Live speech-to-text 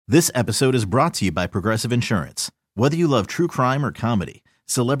This episode is brought to you by Progressive Insurance. Whether you love true crime or comedy,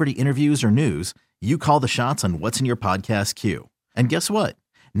 celebrity interviews or news, you call the shots on what's in your podcast queue. And guess what?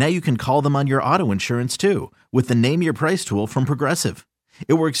 Now you can call them on your auto insurance too with the Name Your Price tool from Progressive.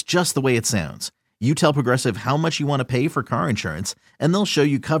 It works just the way it sounds. You tell Progressive how much you want to pay for car insurance, and they'll show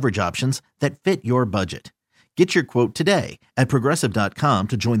you coverage options that fit your budget. Get your quote today at Progressive.com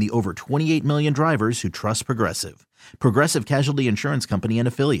to join the over 28 million drivers who trust Progressive. Progressive Casualty Insurance Company and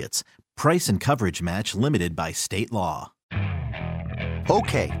Affiliates. Price and coverage match limited by state law.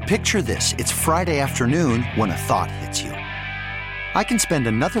 Okay, picture this. It's Friday afternoon when a thought hits you. I can spend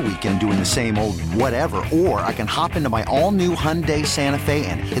another weekend doing the same old whatever, or I can hop into my all-new Hyundai Santa Fe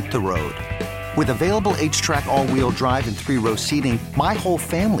and hit the road. With available H-Track all-wheel drive and 3-row seating, my whole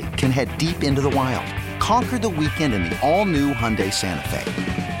family can head deep into the wild. Conquer the weekend in the all-new Hyundai Santa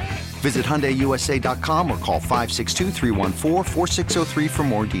Fe. Visit HyundaiUSA.com or call 562-314-4603 for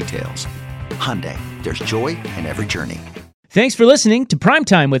more details. Hyundai, there's joy in every journey. Thanks for listening to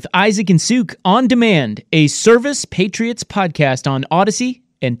Primetime with Isaac and Suk On Demand, a Service Patriots podcast on Odyssey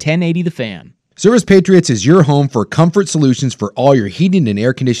and 1080 The Fan. Service Patriots is your home for comfort solutions for all your heating and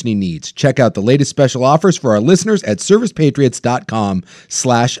air conditioning needs. Check out the latest special offers for our listeners at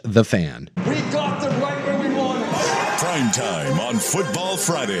servicepatriots.com/thefan. We got them right where we want it. Primetime on Football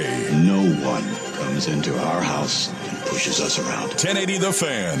Friday. No one comes into our house and pushes us around. 1080 The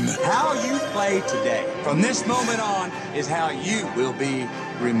Fan. How you play today, from this moment on, is how you will be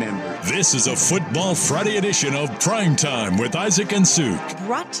remembered. This is a Football Friday edition of Primetime with Isaac and Suk.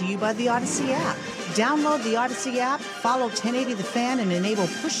 Brought to you by the Odyssey app. Download the Odyssey app, follow 1080 The Fan, and enable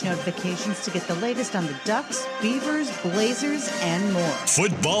push notifications to get the latest on the Ducks, Beavers, Blazers, and more.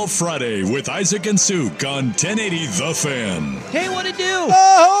 Football Friday with Isaac and Suk on 1080 The Fan. Hey, what it do?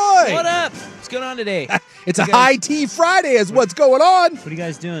 Ahoy! What up? What's going on today? It's a high tea Friday is what's going on. What are you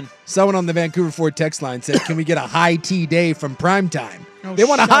guys doing? Someone on the Vancouver Ford text line said, can we get a high tea day from Primetime? Oh, They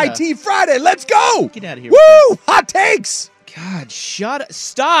want a high tea Friday. Let's go. Get out of here. Woo! Hot takes. God, shut up.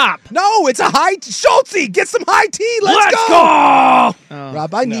 Stop. No, it's a high Schultzy, get some high tea. Let's go. Oh,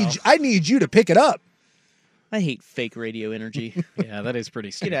 Rob, I need you to pick it up. I hate fake radio energy. Yeah, that is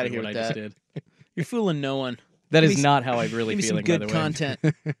pretty stupid. Get out of here what with I that. just did. You're fooling no one. That Give is me not how I'm really Give me feeling, some by good the way. content.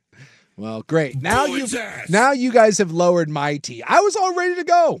 Well, great. Now you guys have lowered my tea. I was all ready to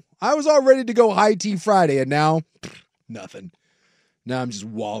go. High tea Friday, and now nothing. Now I'm just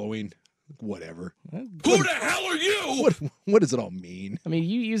wallowing. Whatever. Who the hell are you? What does it all mean? I mean,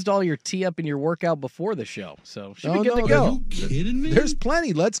 you used all your tea up in your workout before the show, so should No, be good no, to go. are you kidding me? There's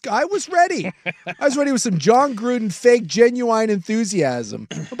plenty. Let's go. I was ready. I was ready with some John Gruden fake, genuine enthusiasm.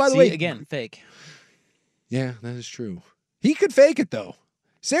 Oh, by the See, way, again, fake. yeah, that is true. He could fake it though.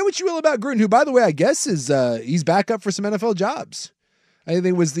 Say what you will about Gruden, who, by the way, I guess is he's back up for some NFL jobs. I think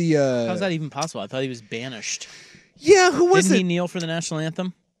it was the. How's that even possible? I thought he was banished. Yeah, who was Didn't it? he kneel for the national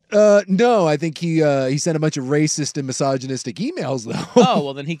anthem? No, I think he sent a bunch of racist and misogynistic emails though. Oh,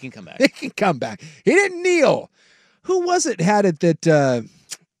 well, then he can come back. He can come back. He didn't kneel. Who was it had it that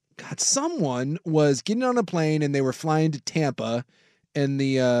God, someone was getting on a plane and they were flying to Tampa, and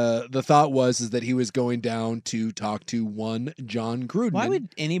the thought was that he was going down to talk to one John Gruden. Why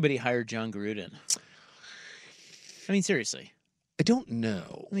would anybody hire John Gruden? I mean, seriously. I don't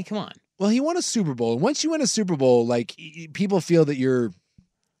know. I mean, come on. Well, he won a Super Bowl, and once you win a Super Bowl, like people feel that you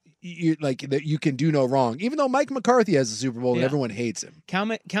like that you can do no wrong. Even though Mike McCarthy has a Super Bowl and everyone hates him.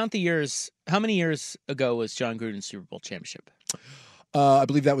 Count the years. How many years ago was John Gruden's Super Bowl championship? I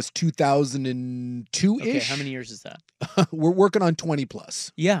believe that was 2002-ish. Okay, how many years is that? We're working on 20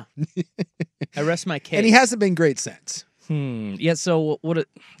 plus. Yeah. I rest my case. And he hasn't been great since. Yeah, so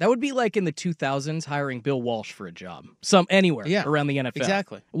that would be like in the 2000s hiring Bill Walsh for a job. Anywhere around the NFL.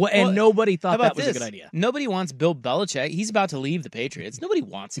 Exactly. And nobody thought that was this? a good idea. Nobody wants Bill Belichick. He's about to leave the Patriots. Nobody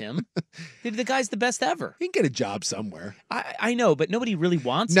wants him. The guy's the best ever. He can get a job somewhere. I know, but nobody really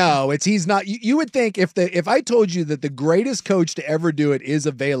wants him. No, he's not. You would think if I told you that the greatest coach to ever do it is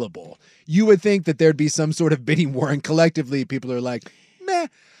available, you would think that there'd be some sort of bidding war, and collectively people are like, meh.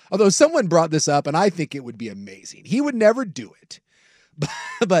 Although someone brought this up, and I think it would be amazing. He would never do it.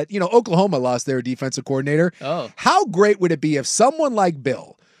 But Oklahoma lost their defensive coordinator. Oh. How great would it be if someone like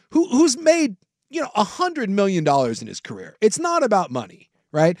Bill, who's made, $100 million in his career, it's not about money,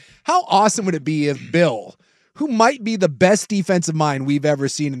 right? How awesome would it be if Bill, who might be the best defensive mind we've ever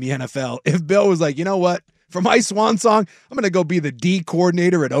seen in the NFL, if Bill was like, you know what? For my swan song, I'm going to go be the D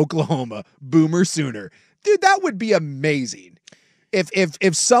coordinator at Oklahoma. Boomer Sooner. Dude, that would be amazing.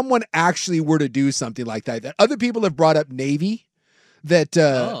 If someone actually were to do something like that other people have brought up Navy, that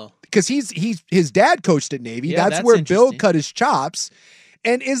because his dad coached at Navy. Yeah, that's where Bill cut his chops.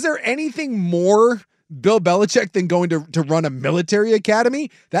 And is there anything more Bill Belichick than going to run a military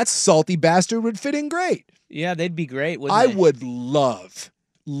academy? That salty bastard would fit in great. Yeah, they'd be great, wouldn't I they? would love.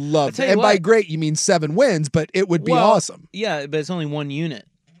 And what. by great, you mean 7 wins, but it would be awesome. Yeah, but it's only one unit.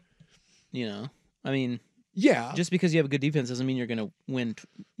 I mean, yeah. Just because you have a good defense doesn't mean you're going to win,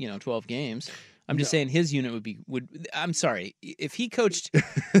 12 games. I'm just saying his unit would. I'm sorry, if he coached,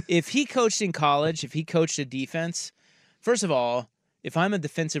 in college, if he coached a defense, first of all, if I'm a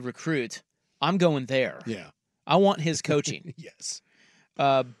defensive recruit, I'm going there. Yeah, I want his coaching. Yes,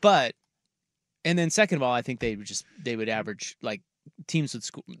 and then second of all, I think they would average like teams would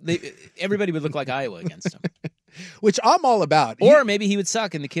score. Everybody would look like Iowa against him. Which I'm all about. Or maybe he would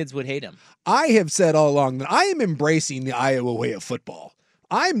suck and the kids would hate him. I have said all along that I am embracing the Iowa way of football.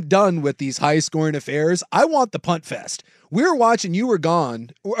 I'm done with these high-scoring affairs. I want the punt fest. We were watching, you were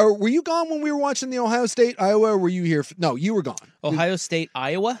gone. Or were you gone when we were watching the Ohio State, Iowa, or were you here? No, you were gone. Ohio State,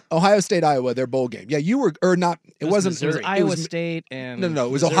 Iowa? Ohio State, Iowa, their bowl game. Yeah, you were, or not, it wasn't. It was Iowa State and No,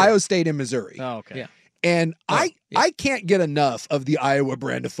 it was Missouri. Ohio State and Missouri. Oh, okay. Yeah. And I can't get enough of the Iowa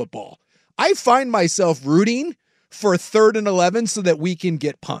brand of football. I find myself rooting for 3rd and 11 so that we can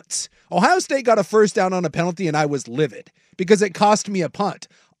get punts. Ohio State got a first down on a penalty, and I was livid because it cost me a punt.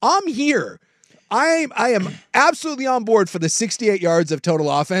 I'm here. I am absolutely on board for the 68 yards of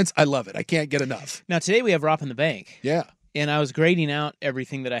total offense. I love it. I can't get enough. Now, today we have Rop in the Bank. Yeah. And I was grading out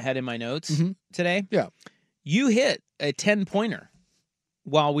everything that I had in my notes today. Yeah. You hit a 10-pointer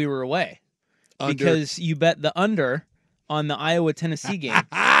while we were away. Under. Because you bet the under on the Iowa-Tennessee game.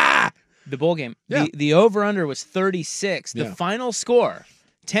 The bowl game. Yeah. The over-under was 36. The final score,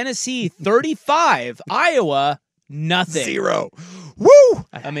 Tennessee 35, Iowa nothing. 0. Woo!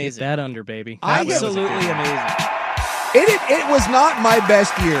 Amazing. That under, baby. Absolutely amazing. It was not my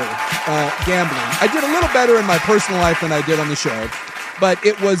best year gambling. I did a little better in my personal life than I did on the show, but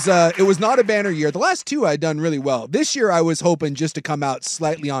it was not a banner year. The last 2 I'd done really well. This year I was hoping just to come out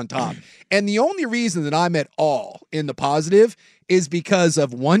slightly on top. And the only reason that I'm at all in the positive is because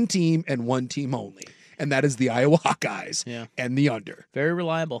of one team and one team only. And that is the Iowa Hawkeyes and the under. Very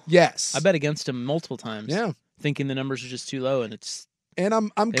reliable. Yes. I bet against them multiple times. Yeah. Thinking the numbers are just too low, and it's. And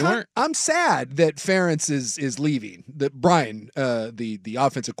I'm sad that Ferentz is leaving. That Brian, the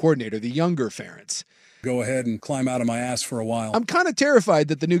offensive coordinator, the younger Ferentz. Go ahead and climb out of my ass for a while. I'm kind of terrified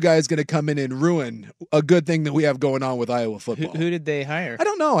that the new guy is going to come in and ruin a good thing that we have going on with Iowa football. Who did they hire? I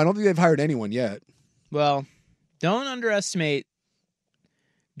don't know. I don't think they've hired anyone yet. Well, don't underestimate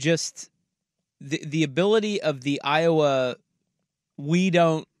just the ability of the Iowa we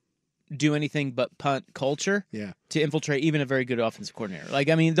don't do anything but punt culture to infiltrate even a very good offensive coordinator. Like,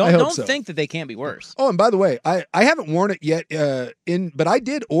 I mean, don't think that they can't be worse. Oh, and by the way, I haven't worn it yet but I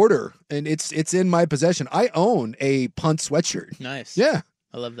did order, and it's in my possession. I own a punt sweatshirt. Nice. Yeah.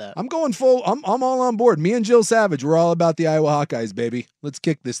 I love that. I'm going full. I'm all on board. Me and Jill Savage, we're all about the Iowa Hawkeyes, baby. Let's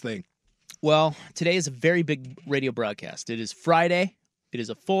kick this thing. Well, today is a very big radio broadcast. It is Friday. It is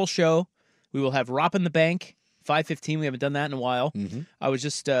a full show. We will have Rop in the Bank. 5:15. We haven't done that in a while. I was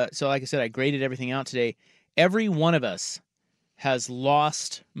just so like I said, I graded everything out today. Every one of us has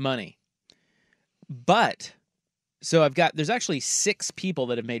lost money, but so there's actually 6 people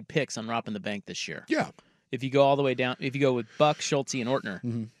that have made picks on Rop in the Bank this year. Yeah. If you go all the way down, if you go with Buck, Schulte, and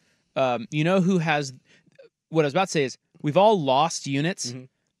Ortner, you know who has. What I was about to say is we've all lost units,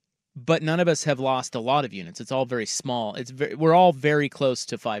 but none of us have lost a lot of units. It's all very small. We're all very close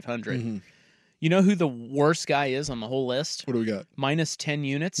to 500. You know who the worst guy is on the whole list? What do we got? Minus 10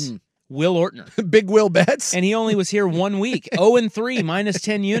 units. Will Ortner. Big Will Betts. And he only was here 1 week. 0-3, minus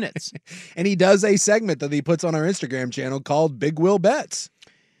 10 units. And he does a segment that he puts on our Instagram channel called Big Will Betts.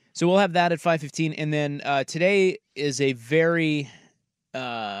 So we'll have that at 5:15. And then today is a very,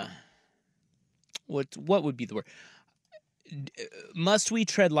 what would be the word? Must we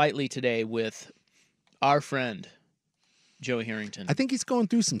tread lightly today with our friend, Joey Harrington? I think he's going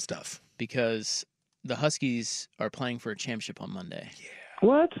through some stuff. Because the Huskies are playing for a championship on Monday. Yeah.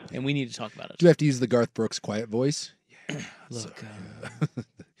 What? And we need to talk about it. Do we have to use the Garth Brooks quiet voice? Yeah. Look.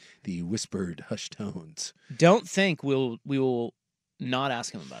 The whispered hushed tones. Don't think we will not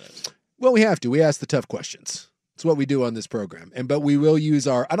ask him about it. Well, we have to. We ask the tough questions. It's what we do on this program. But we will use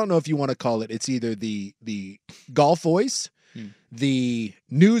I don't know if you want to call it, it's either the golf voice, the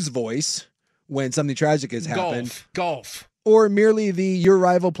news voice when something tragic has happened. Golf. Or merely your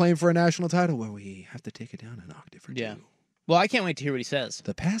rival playing for a national title where we have to take it down an octave or two. Well, I can't wait to hear what he says.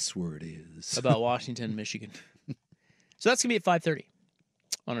 The password is... about Washington, Michigan. So that's going to be at 5:30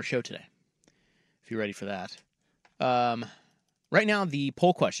 on our show today, if you're ready for that. Right now, the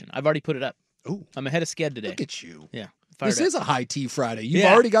poll question. I've already put it up. Ooh. I'm ahead of Sked today. Look at you. Yeah. fired This up. is a high tea Friday. You've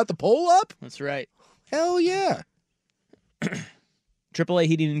already got the poll up? That's right. Hell yeah. AAA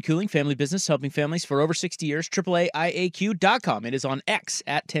Heating and Cooling, family business, helping families for over 60 years. AAAIAQ.com. It is on X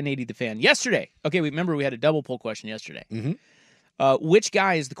at 1080 The Fan. Yesterday, okay, remember we had a double poll question yesterday. Mm-hmm. Which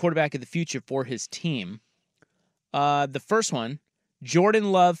guy is the quarterback of the future for his team? The first one,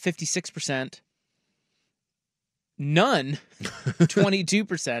 Jordan Love, 56%. None,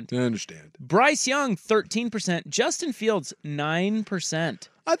 22%. I understand. Bryce Young, 13%. Justin Fields, 9%.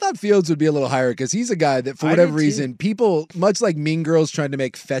 I thought Fields would be a little higher because he's a guy that, for whatever reason, people, much like Mean Girls trying to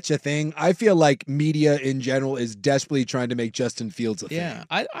make fetch a thing, I feel like media in general is desperately trying to make Justin Fields a thing. Yeah,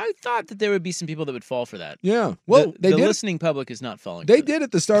 I thought that there would be some people that would fall for that. Yeah. Well, the listening public is not falling They for did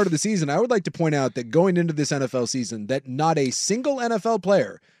at the start of the season. I would like to point out that going into this NFL season, that not a single NFL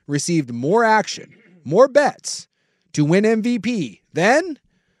player received more action, more bets to win MVP than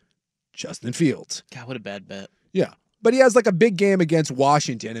Justin Fields. God, what a bad bet. Yeah. But he has like a big game against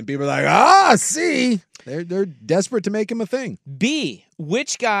Washington, and people are like, see? They're desperate to make him a thing. B,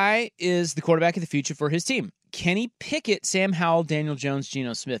 which guy is the quarterback of the future for his team? Kenny Pickett, Sam Howell, Daniel Jones,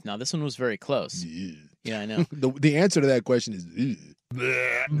 Geno Smith. Now, this one was very close. Yeah, I know. The answer to that question is Who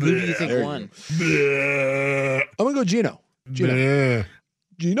do you think won? I'm going to go Geno.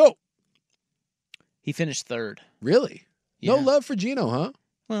 Geno. He finished third. Really? Yeah. No love for Geno, huh?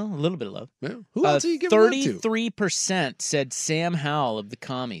 Well, a little bit of love. Yeah. Who else are you giving love to? 33% said Sam Howell of the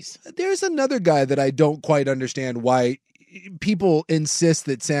Commies. There's another guy that I don't quite understand why people insist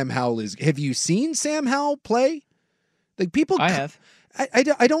that Sam Howell is. Have you seen Sam Howell play? Like people, I have. I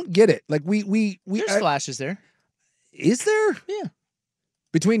don't get it. Like we There's flashes there. Is there? Yeah.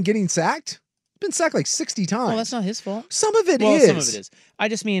 Between getting sacked? Been sacked like 60 times. Well, that's not his fault. Some of it is. Well, some of it is. I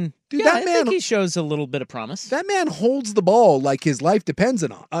just mean, dude, yeah, that man, I think he shows a little bit of promise. That man holds the ball like his life depend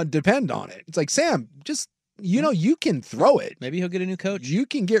on it. It's like, Sam, just, you can throw it. Maybe he'll get a new coach. You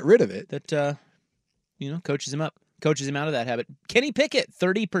can get rid of it. That, coaches him up. Coaches him out of that habit. Kenny Pickett,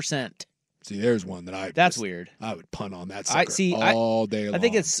 30%. See, there's one that That's weird. I would punt on that sucker all day long. I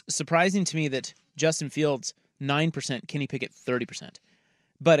think it's surprising to me that Justin Fields, 9%, Kenny Pickett, 30%.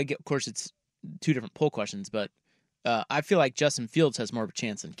 But, of course, it's two different poll questions, but I feel like Justin Fields has more of a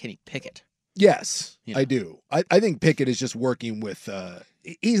chance than Kenny Pickett. Yes, I do. I think Pickett is just working with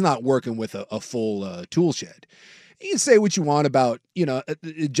he's not working with a full tool shed. You can say what you want about,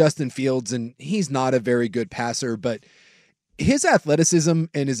 Justin Fields, and he's not a very good passer, but his athleticism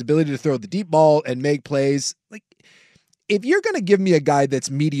and his ability to throw the deep ball and make plays, like, if you're going to give me a guy that's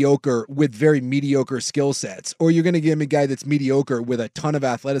mediocre with very mediocre skill sets, or you're going to give me a guy that's mediocre with a ton of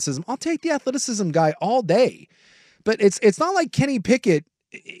athleticism, I'll take the athleticism guy all day. But it's not like Kenny Pickett.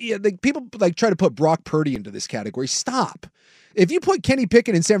 People try to put Brock Purdy into this category. Stop. If you put Kenny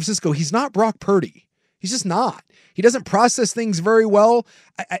Pickett in San Francisco, he's not Brock Purdy. He's just not. He doesn't process things very well.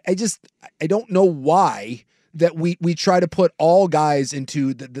 I don't know why that we try to put all guys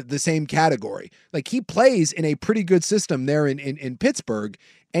into the same category. Like, he plays in a pretty good system there in Pittsburgh,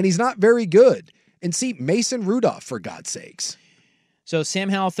 and he's not very good. And see, Mason Rudolph, for God's sakes. So Sam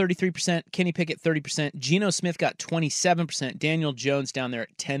Howell, 33%, Kenny Pickett, 30%, Geno Smith got 27%, Daniel Jones down there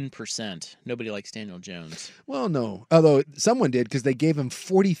at 10%. Nobody likes Daniel Jones. Well, no. Although someone did, because they gave him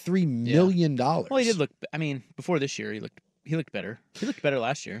 $43 million. Well, he did look, before this year, he looked better. He looked better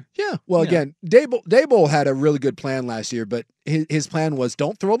last year. Yeah. Well, again, Daboll had a really good plan last year, but his plan was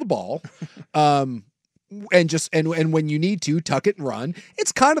don't throw the ball. And when you need to, tuck it and run.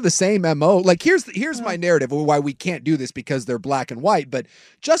 It's kind of the same MO. Like, here's my narrative of why we can't do this, because they're black and white. But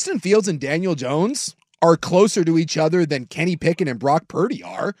Justin Fields and Daniel Jones are closer to each other than Kenny Pickett and Brock Purdy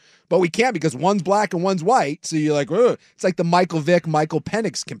are. But we can't, because one's black and one's white. So you're like, ugh. It's like the Michael Vick, Michael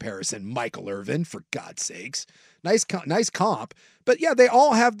Penix comparison. Michael Irvin, for God's sakes. Nice comp. But yeah, they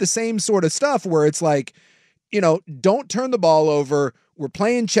all have the same sort of stuff where it's like, don't turn the ball over. We're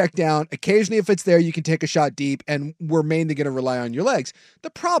playing check down. Occasionally, if it's there, you can take a shot deep, and we're mainly going to rely on your legs. The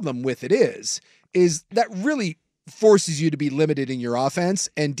problem with it is that really forces you to be limited in your offense,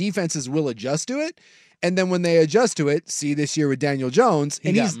 and defenses will adjust to it. And then when they adjust to it, see this year with Daniel Jones,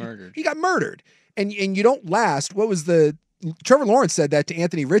 he got murdered. He got murdered. And you don't last. Trevor Lawrence said that to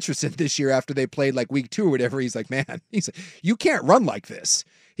Anthony Richardson this year after they played like week 2 or whatever. He's like, man, you can't run like this.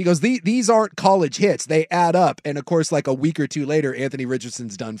 He goes, these aren't college hits. They add up. And of course, like a week or two later, Anthony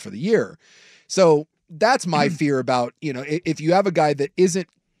Richardson's done for the year. So that's my fear about, if you have a guy that isn't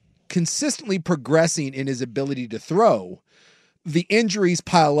consistently progressing in his ability to throw, the injuries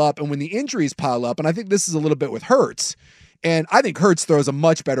pile up. And when the injuries pile up, and I think this is a little bit with Hurts, and I think Hurts throws a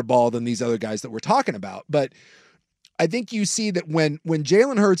much better ball than these other guys that we're talking about. But I think you see that when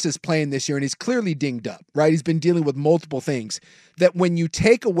Jalen Hurts is playing this year, and he's clearly dinged up, right? He's been dealing with multiple things, that when you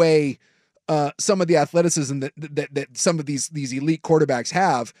take away some of the athleticism that some of these elite quarterbacks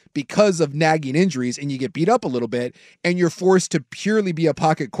have because of nagging injuries, and you get beat up a little bit, and you're forced to purely be a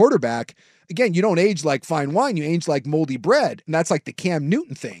pocket quarterback, again, you don't age like fine wine, you age like moldy bread. And that's like the Cam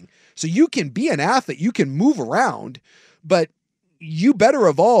Newton thing. So you can be an athlete, you can move around, but you better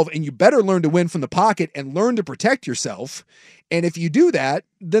evolve and you better learn to win from the pocket and learn to protect yourself. And if you do that,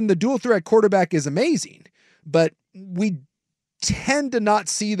 then the dual threat quarterback is amazing. But we tend to not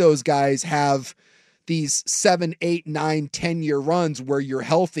see those guys have these 7, 8, 9, 10-year runs where you're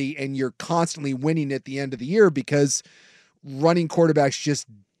healthy and you're constantly winning at the end of the year, because running quarterbacks just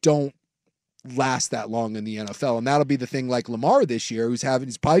don't last that long in the NFL. And that'll be the thing like Lamar this year, he's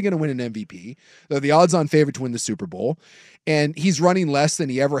probably going to win an MVP. They're the odds-on favorite to win the Super Bowl. And he's running less than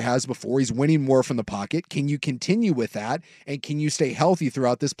he ever has before. He's winning more from the pocket. Can you continue with that? And can you stay healthy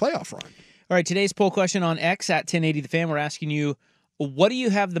throughout this playoff run? All right, today's poll question on X at 1080 The Fan, we're asking you, what do you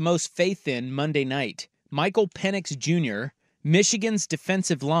have the most faith in Monday night? Michael Penix Jr., Michigan's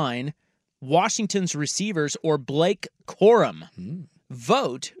defensive line, Washington's receivers, or Blake Corum?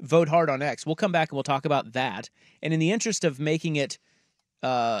 Vote hard on X. We'll come back and we'll talk about that. And in the interest of making it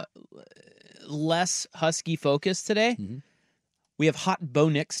less Husky focused today, we have hot Bo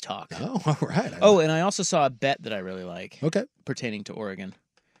Nix talk. Oh, all right. And I also saw a bet that I really like. Okay. Pertaining to Oregon.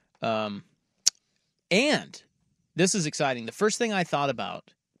 And this is exciting. The first thing I thought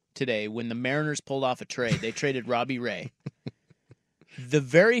about today when the Mariners pulled off a trade, they traded Robbie Ray. The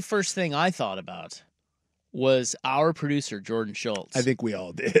very first thing I thought about was our producer, Jordan Schultz. I think we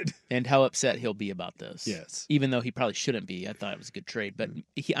all did. And how upset he'll be about this. Yes. Even though he probably shouldn't be. I thought it was a good trade. But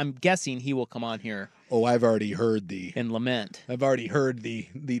I'm guessing he will come on here. Oh, I've already heard and lament. I've already heard the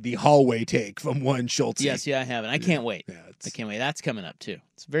hallway take from one Schultz. Yes, I haven't. I can't wait. I can't wait. That's coming up, too.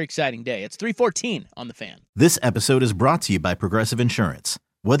 It's a very exciting day. It's 3:14 on The Fan. This episode is brought to you by Progressive Insurance.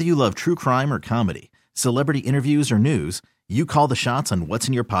 Whether you love true crime or comedy, celebrity interviews or news, you call the shots on what's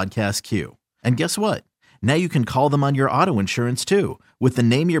in your podcast queue. And guess what? Now you can call them on your auto insurance too with the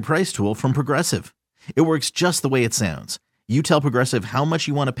Name Your Price tool from Progressive. It works just the way it sounds. You tell Progressive how much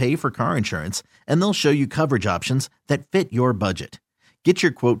you want to pay for car insurance, and they'll show you coverage options that fit your budget. Get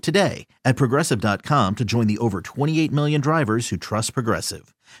your quote today at Progressive.com to join the over 28 million drivers who trust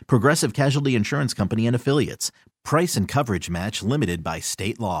Progressive. Progressive Casualty Insurance Company and Affiliates. Price and coverage match limited by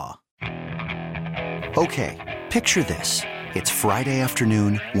state law. Okay, picture this. It's Friday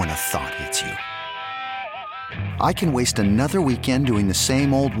afternoon when a thought hits you. I can waste another weekend doing the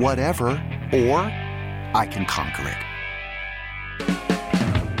same old whatever, or I can conquer it.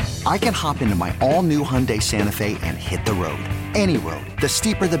 I can hop into my all-new Hyundai Santa Fe and hit the road. Any road. The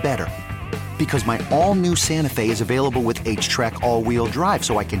steeper, the better. Because my all-new Santa Fe is available with H-Track all-wheel drive,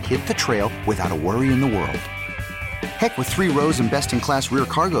 so I can hit the trail without a worry in the world. Heck, with 3 rows and best-in-class rear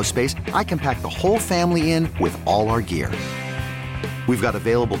cargo space, I can pack the whole family in with all our gear. We've got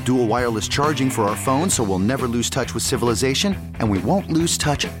available dual wireless charging for our phones, so we'll never lose touch with civilization, and we won't lose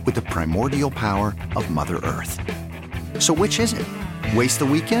touch with the primordial power of Mother Earth. So which is it? Waste the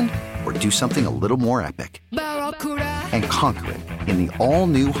weekend or do something a little more epic? And conquer it in the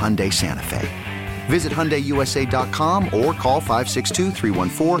all-new Hyundai Santa Fe. Visit HyundaiUSA.com or call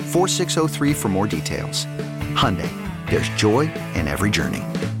 562-314-4603 for more details. Hyundai, there's joy in every journey.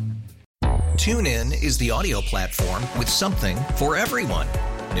 TuneIn is the audio platform with something for everyone.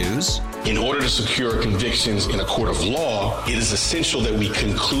 News. In order to secure convictions in a court of law, it is essential that we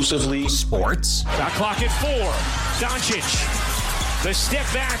conclusively. Sports. The clock at 4. Doncic. The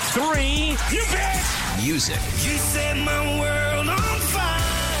step back 3. You bet. Music. You set my world on fire.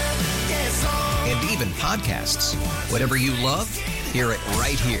 Yes, and even podcasts. Whatever you love, hear it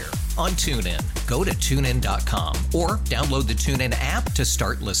right here on TuneIn. Go to TuneIn.com or download the TuneIn app to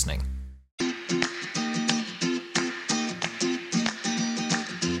start listening.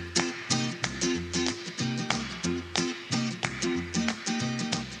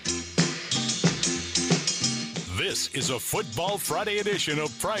 This is a Football Friday edition of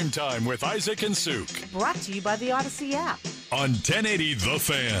Primetime with Isaac and Suk. Brought to you by the Odyssey app. On 1080 The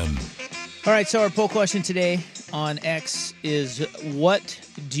Fan. All right, so our poll question today on X is, what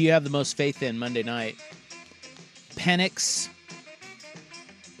do you have the most faith in Monday night? Penix,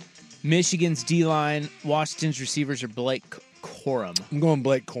 Michigan's D-line, Washington's receivers, or Blake Corum? I'm going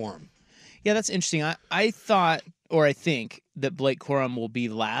Blake Corum. Yeah, that's interesting. I thought, or I think, that Blake Corum will be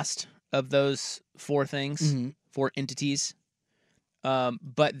last of those 4 things, 4 entities.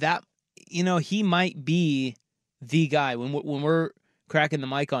 But that, he might be the guy. When we're cracking the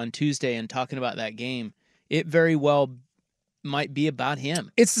mic on Tuesday and talking about that game, it very well might be about him.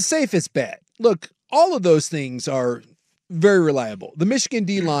 It's the safest bet. Look, all of those things are very reliable. The Michigan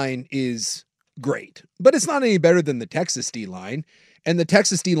D-line is great, but it's not any better than the Texas D-line, and the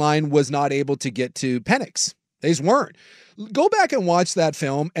Texas D-line was not able to get to Penix. They just weren't. Go back and watch that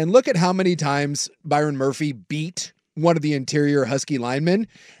film and look at how many times Byron Murphy beat one of the interior Husky linemen,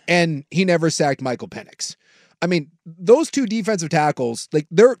 and he never sacked Michael Penix. I mean, those two defensive tackles, like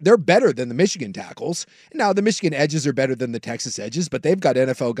they're better than the Michigan tackles. Now, the Michigan edges are better than the Texas edges, but they've got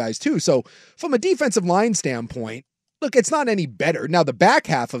NFL guys too. So from a defensive line standpoint, look, it's not any better. Now, the back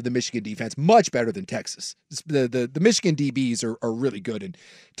half of the Michigan defense, much better than Texas. The Michigan DBs are really good, and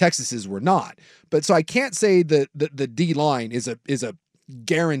Texas's were not. But so I can't say that the D-line is a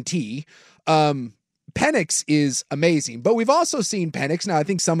guarantee. Penix is amazing, but we've also seen Penix. Now, I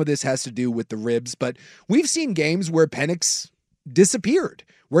think some of this has to do with the ribs, but we've seen games where Penix disappeared,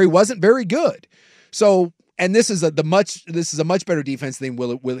 where he wasn't very good. So, and this is a much better defense than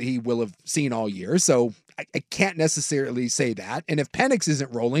he will have seen all year. So I can't necessarily say that. And if Penix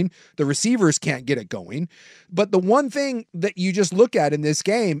isn't rolling, the receivers can't get it going. But the one thing that you just look at in this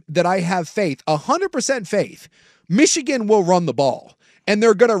game that I have faith, 100% faith, Michigan will run the ball. And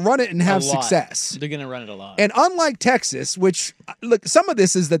they're going to run it and have success. They're going to run it a lot. And unlike Texas, which, look, some of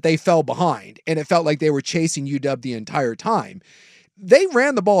this is that they fell behind and it felt like they were chasing UW the entire time. They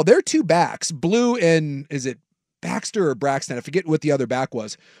ran the ball. Their two backs, Blue and, is it Baxter or Braxton? I forget what the other back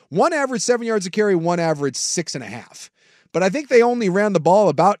was. One averaged 7 yards a carry, one averaged 6.5. But I think they only ran the ball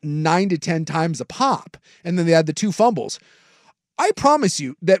about 9 to 10 times a pop. And then they had the 2 fumbles. I promise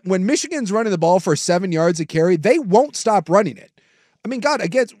you that when Michigan's running the ball for 7 yards a carry, they won't stop running it. I mean, God,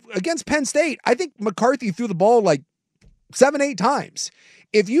 against Penn State, I think McCarthy threw the ball like 7-8 times.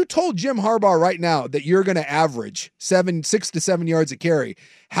 If you told Jim Harbaugh right now that you're going to average 6 to 7 yards a carry,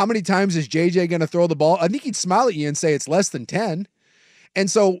 how many times is JJ going to throw the ball? I think he'd smile at you and say it's less than 10.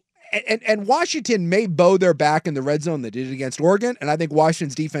 And so, and Washington may bow their back in the red zone. They did it against Oregon, and I think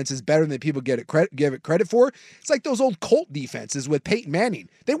Washington's defense is better than people give it credit for. It's like those old Colt defenses with Peyton Manning.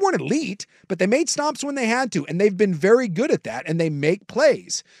 They weren't elite, but they made stops when they had to, and they've been very good at that, and they make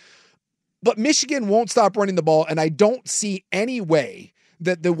plays. But Michigan won't stop running the ball, and I don't see any way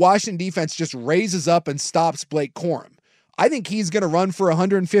that the Washington defense just raises up and stops Blake Corum. I think he's going to run for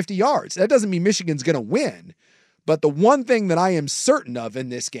 150 yards. That doesn't mean Michigan's going to win. But the one thing that I am certain of in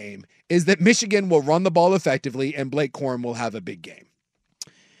this game is that Michigan will run the ball effectively and Blake Corum will have a big game.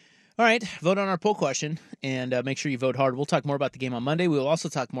 All right, vote on our poll question and make sure you vote hard. We'll talk more about the game on Monday. We will also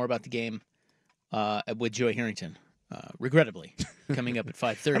talk more about the game with Joey Harrington, regrettably, coming up at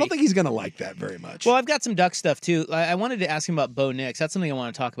 5:30. I don't think he's going to like that very much. Well, I've got some Duck stuff, too. I wanted to ask him about Bo Nix. That's something I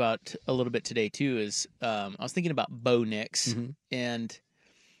want to talk about a little bit today, too, is I was thinking about Bo Nix. Mm-hmm. And,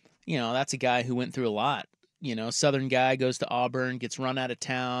 you know, that's a guy who went through a lot. You know, Southern guy, goes to Auburn, gets run out of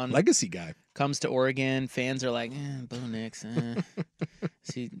town. Legacy guy. Comes to Oregon. Fans are like, Bo Nix.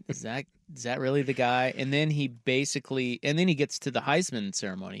 Is that really the guy? And then he gets to the Heisman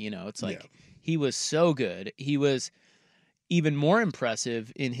ceremony. You know, it's like he was so good. He was even more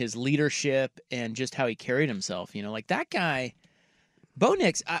impressive in his leadership and just how he carried himself. You know, like that guy, Bo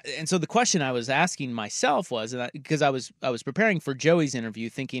Nix. And so the question I was asking myself was, because I was preparing for Joey's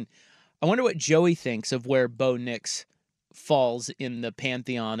interview, thinking, I wonder what Joey thinks of where Bo Nix falls in the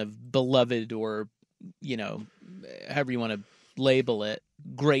pantheon of beloved, or, you know, however you want to label it,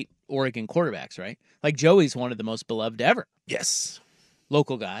 great Oregon quarterbacks, right? Like Joey's one of the most beloved ever. Yes.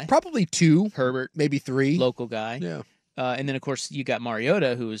 Local guy. Probably 2. Herbert. Maybe 3. Local guy. Yeah. And then, of course, you got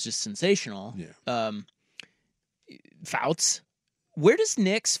Mariota, who was just sensational. Yeah. Fouts. Where does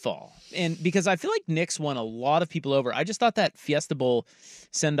Nix fall? And because I feel like Nix won a lot of people over. I just thought that Fiesta Bowl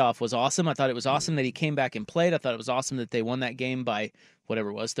send-off was awesome. I thought it was awesome that he came back and played. I thought it was awesome that they won that game by whatever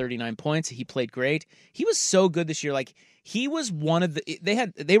it was, 39 points. He played great. He was so good this year. Like, he was one of the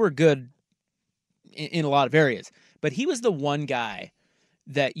they were good in a lot of areas, but he was the one guy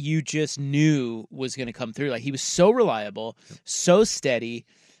that you just knew was going to come through. Like, he was so reliable, so steady.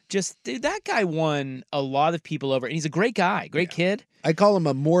 Just, dude, that guy won a lot of people over, and he's a great guy, great kid. I call him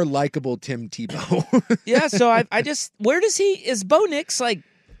a more likable Tim Tebow. Yeah, so I just, is Bo Nix, like,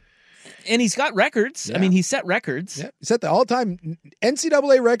 and he's got records. Yeah. I mean, he set records. Yeah, he set the all-time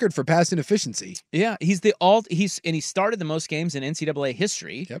NCAA record for passing efficiency. Yeah, he started the most games in NCAA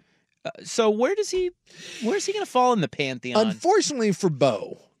history. Yep. So where's he going to fall in the pantheon? Unfortunately for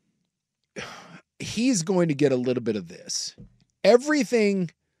Bo, he's going to get a little bit of this.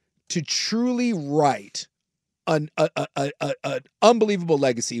 Everything to truly write an unbelievable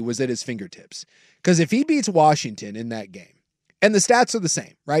legacy was at his fingertips. Because if he beats Washington in that game, And the stats are the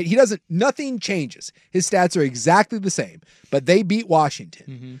same, right? Nothing changes. His stats are exactly the same, but they beat Washington.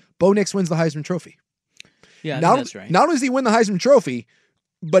 Mm-hmm. Bo Nix wins the Heisman Trophy. Yeah, that's right. Not only does he win the Heisman Trophy,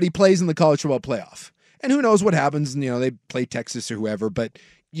 but he plays in the college football playoff. And who knows what happens, they play Texas or whoever, but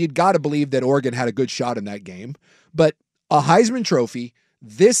you'd got to believe that Oregon had a good shot in that game. But a Heisman Trophy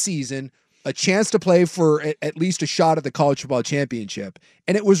this season, a chance to play for at least a shot at the college football championship,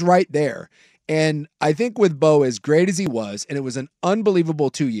 and it was right there. And I think with Bo, as great as he was, and it was an unbelievable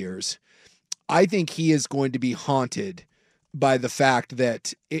 2 years, I think he is going to be haunted by the fact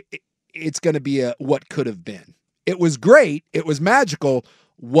that it's going to be a what could have been. It was great. It was magical.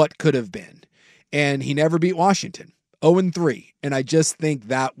 What could have been. And he never beat Washington. 0-3. And I just think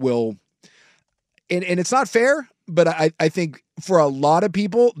that will, and it's not fair, but I think for a lot of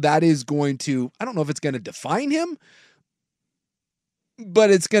people, that is going to, I don't know if it's going to define him,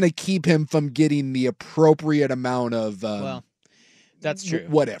 but it's going to keep him from getting the appropriate amount of, well, that's true.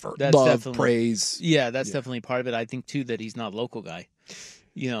 Whatever. That's love, praise. Yeah, that's definitely part of it. I think, too, that he's not a local guy.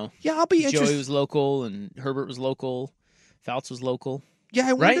 Yeah, I'll be interested. Joey was local and Herbert was local. Fouts was local. Yeah,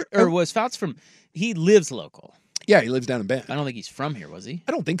 I wonder. Right? Or was Fouts he lives local. Yeah, he lives down in Bend. I don't think he's from here, was he?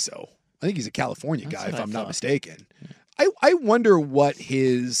 I don't think so. I think he's a California guy, if I'm not mistaken. Yeah. I wonder what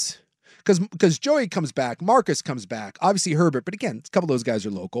his... Because Joey comes back, Marcus comes back, obviously Herbert, but again, a couple of those guys are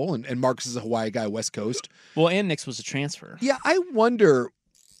local, and Marcus is a Hawaii guy, West Coast. Well, and Nix was a transfer. Yeah, I wonder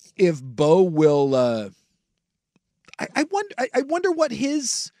if Bo will... I wonder what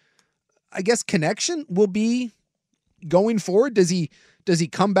his, I guess, connection will be going forward. Does he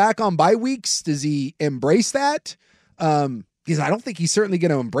come back on bye weeks? Does he embrace that? Because I don't think he's certainly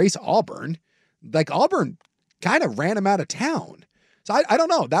going to embrace Auburn. Like, Auburn kind of ran him out of town. So I don't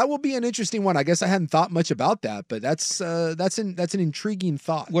know. That will be an interesting one. I guess I hadn't thought much about that, but that's an intriguing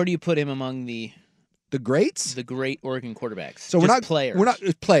thought. Where do you put him among the greats? The great Oregon quarterbacks. So we're not players. We're not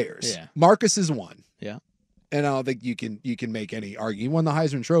players. Yeah. Marcus is one. Yeah. And I don't think you can make any argument. He won the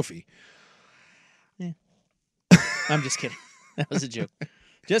Heisman Trophy. Yeah. I'm just kidding. That was a joke.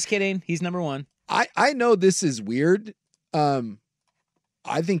 Just kidding. He's number one. I know this is weird. I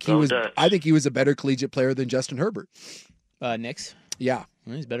think he was a better collegiate player than Justin Herbert. Nix. Yeah.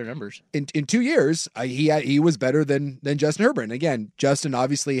 Well, he's better numbers. In 2 years, he was better than Justin Herbert. And again, Justin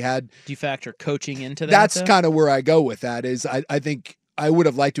obviously had. Do you factor coaching into that? That's kind of where I go with that. Is I think I would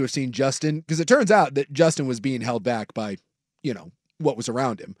have liked to have seen Justin, because it turns out that Justin was being held back by, what was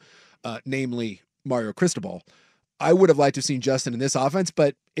around him, namely Mario Cristobal. I would have liked to have seen Justin in this offense,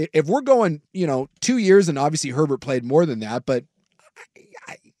 but if we're going, 2 years, and obviously Herbert played more than that, but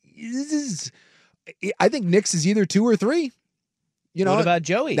I think Nix is either 2 or 3. What about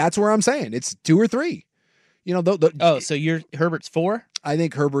Joey? That's where I'm saying it's 2 or 3. So Herbert's 4? I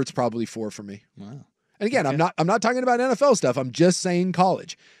think Herbert's probably 4 for me. Wow. And again, okay. I'm not talking about NFL stuff. I'm just saying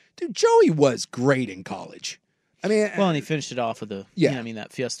college. Dude, Joey was great in college. I mean, and he finished it off with that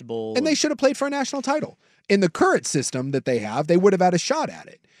Fiesta Bowl. And they should have played for a national title. In the current system that they have, they would have had a shot at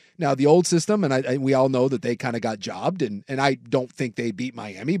it. Now, the old system, and we all know that they kind of got jobbed, and I don't think they beat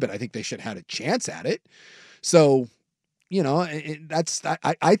Miami, but I think they should have had a chance at it. So,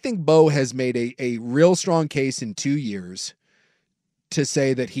 I think Bo has made a real strong case in 2 years to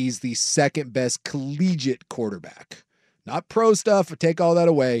say that he's the second best collegiate quarterback. Not pro stuff, but take all that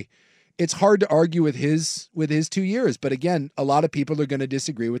away. It's hard to argue with his 2 years, but again, a lot of people are going to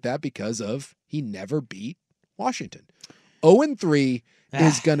disagree with that because of he never beat Washington. 0-3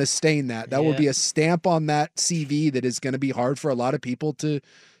 is going to stain that. That will be a stamp on that CV that is going to be hard for a lot of people to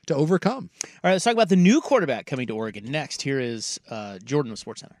overcome. All right, let's talk about the new quarterback coming to Oregon next. Here is Jordan with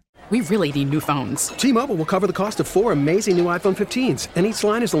SportsCenter. We really need new phones. T-Mobile will cover the cost of 4 amazing new iPhone 15s, and each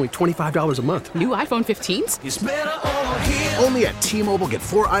line is only $25 a month. New iPhone 15s? It's better over here. Only at T-Mobile, get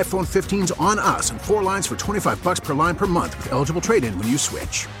 4 iPhone 15s on us and 4 lines for $25 per line per month with eligible trade-in when you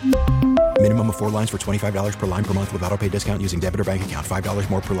switch. Minimum of 4 lines for $25 per line per month with autopay discount using debit or bank account. $5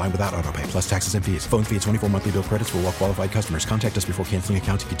 more per line without autopay, plus taxes and fees. Phone fee at 24 monthly bill credits for well-qualified customers. Contact us before canceling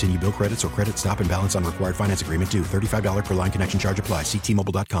account to continue bill credits or credit stop and balance on required finance agreement due. $35 per line connection charge applies. See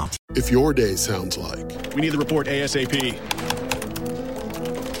T-Mobile.com. If your day sounds like... We need the report ASAP.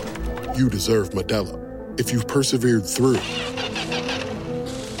 You deserve Modelo. If you've persevered through...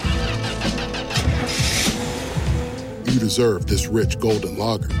 You deserve this rich golden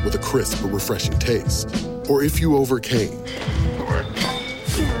lager with a crisp but refreshing taste. Or if you overcame. 2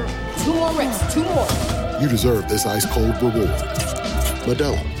 more reps, 2 more. You deserve this ice-cold reward.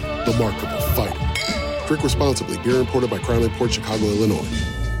 Modelo, the Markable Fighter. Drink responsibly. Beer imported by Crown Imports, Chicago, Illinois.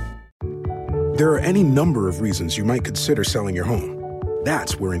 There are any number of reasons you might consider selling your home.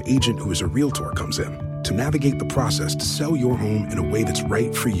 That's where an agent who is a realtor comes in. to navigate the process to sell your home in a way that's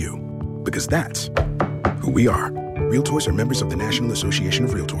right for you. Because that's who we are. Realtors are members of the National Association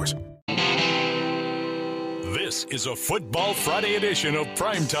of Realtors. This is a Football Friday edition of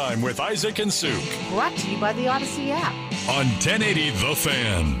Primetime with Isaac and Suk. Brought to you by the Odyssey app. On 1080 The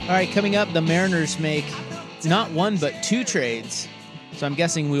Fan. All right, coming up, the Mariners make not one but two trades. So I'm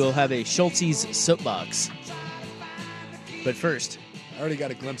guessing we will have a Schultz's soapbox. But first, I already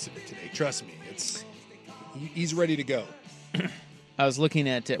got a glimpse of it today. Trust me, he's ready to go. I was looking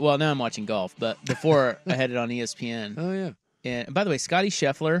at well, now I'm watching golf, but before I had it on ESPN. Oh yeah. And by the way, Scotty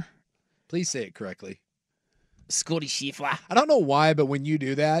Scheffler. Please say it correctly. Scotty Scheffler. I don't know why, but when you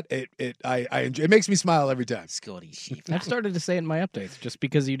do that, I enjoy, it makes me smile every time. Scotty Scheffler. I've started to say it in my updates just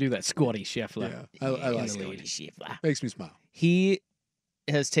because you do that. Scotty Scheffler. Yeah, I like Scotty it. Scheffler. Makes me smile. He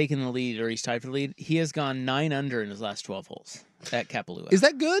has taken the lead, or he's tied for the lead. He has gone 9 under in his last 12 holes at Kapalua. Is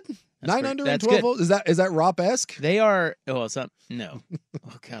that good? 9 under in 12 holes? Is that Ropp-esque? They are. Oh, it's not. No.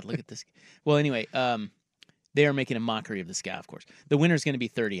 Oh God, look at this. Well, anyway, they are making a mockery of this guy. Of course, the winner's going to be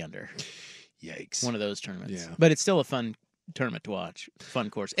 30 under. Yikes! One of those tournaments. Yeah. But it's still a fun tournament to watch. Fun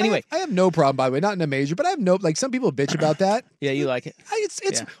course. Anyway, I have no problem, by the way, not in a major, but I have no, like, some people bitch about that. Yeah, you like it.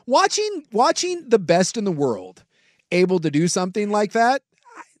 It's watching the best in the world able to do something like that.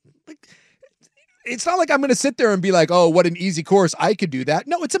 It's not like I'm going to sit there and be like, oh, what an easy course. I could do that.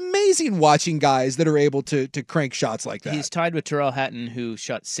 No, it's amazing watching guys that are able to crank shots like that. He's tied with Terrell Hatton, who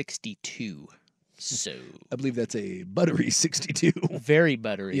shot 62. So I believe that's a buttery 62. Very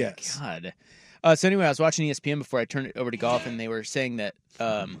buttery. Yes. God. So anyway, I was watching ESPN before I turned it over to golf, and they were saying that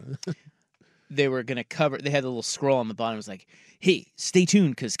they were going to cover. They had a little scroll on the bottom. It was like, hey, stay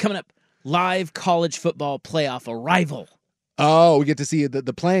tuned, because coming up, live college football playoff arrival. Oh, we get to see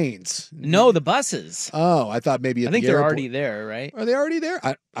the planes. No, the buses. Oh, I thought maybe I think they're already there, right? Are they already there?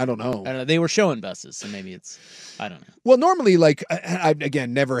 I don't know. I don't know. They were showing buses, so maybe it's, I don't know. Well, normally, like,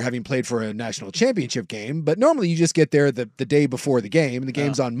 again, never having played for a national championship game, but normally you just get there the day before the game, and the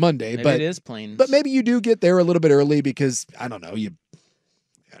game's on Monday. Maybe but it is planes. But maybe you do get there a little bit early because, I don't know, you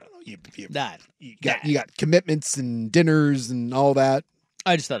got commitments and dinners and all that.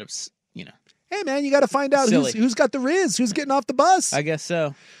 I just thought it was, hey, man, you got to find out who's got the Riz, who's getting off the bus. I guess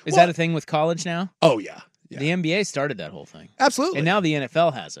so. Is that a thing with college now? Oh, yeah. The NBA started that whole thing. Absolutely. And now the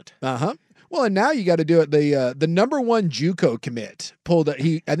NFL has it. Uh-huh. Well, and now you got to do it. The number one JUCO commit pulled up.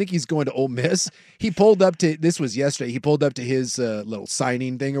 I think he's going to Ole Miss. He pulled up to, this was yesterday, he pulled up to his little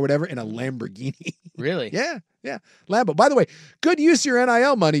signing thing or whatever in a Lamborghini. Really? Yeah. Lambo. By the way, good use of your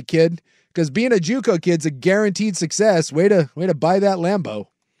NIL money, kid, because being a JUCO kid's a guaranteed success. Way to buy that Lambo.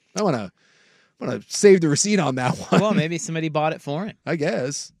 I want to save the receipt on that one. Well, maybe somebody bought it for him. I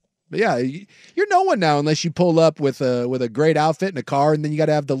guess. But yeah, you're no one now unless you pull up with a great outfit and a car, and then you got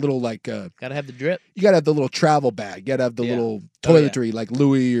to have the little got to have the drip. You got to have the little travel bag. You got to have the little toiletry like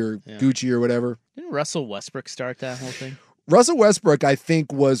Louis or Gucci or whatever. Didn't Russell Westbrook start that whole thing? Russell Westbrook, I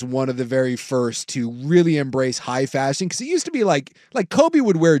think, was one of the very first to really embrace high fashion, because it used to be like Kobe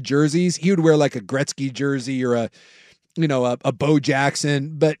would wear jerseys. He would wear like a Gretzky jersey or a Bo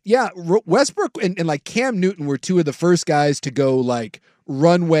Jackson. But yeah, Westbrook and like Cam Newton were two of the first guys to go like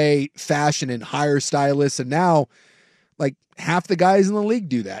runway fashion and hire stylists. And now like half the guys in the league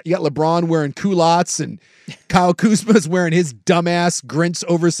do that. You got LeBron wearing culottes, and Kyle Kuzma's wearing his dumbass Grinch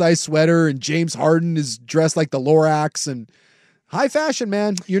oversized sweater, and James Harden is dressed like the Lorax. And high fashion,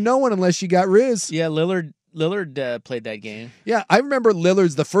 man. You're no one unless you got Riz. Yeah, Lillard played that game. Yeah, I remember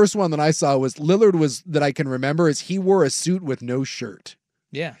Lillard's, the first one that I saw was that I can remember is he wore a suit with no shirt.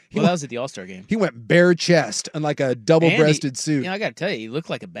 Yeah. Well, that was at the All-Star game. He went bare chest and like a double-breasted suit. Yeah, I got to tell you, he looked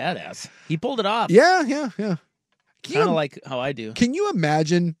like a badass. He pulled it off. Yeah. Kind of like how I do. Can you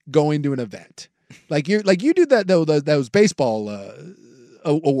imagine going to an event? Like you do that, those baseball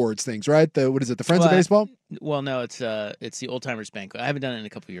awards things, right? What is it, the Friends of Baseball? Well, no, it's the Old Timers Banquet. I haven't done it in a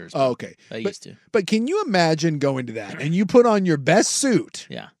couple of years. Oh, okay. I used to. But can you imagine going to that and you put on your best suit?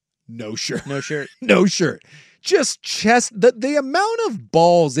 Yeah. No shirt. No shirt. No shirt. Just chest. The amount of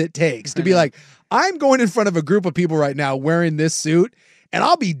balls it takes to be like, I'm going in front of a group of people right now wearing this suit, and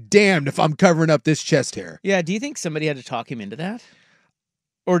I'll be damned if I'm covering up this chest hair. Yeah. Do you think somebody had to talk him into that?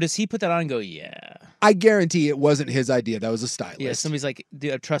 Or does he put that on and go, yeah? I guarantee it wasn't his idea. That was a stylist. Yeah, somebody's like,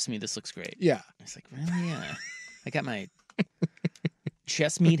 dude, trust me, this looks great. Yeah. It's like, really? Yeah. I got my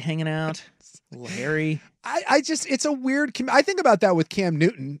chest meat hanging out, a little hairy. It's a weird, I think about that with Cam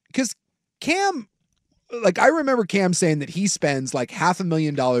Newton, because Cam, like, I remember Cam saying that he spends like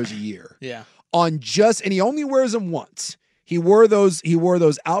 $500,000 a year. Yeah. And he only wears them once. He wore those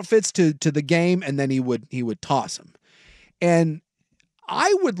outfits to the game, and then he would toss them. And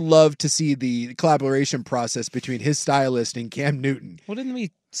I would love to see the collaboration process between his stylist and Cam Newton. Well, didn't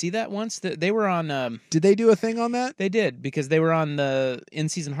we see that once? They were on. Did they do a thing on that? They did, because they were on the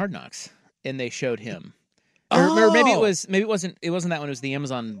in-season Hard Knocks, and they showed him. Or maybe it wasn't that one. It was the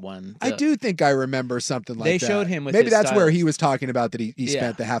Amazon one. I do think I remember something like that. They showed him with maybe his that's where stylist. he was talking about that he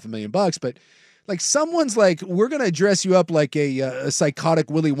spent the $500,000, but like someone's like, we're gonna dress you up like a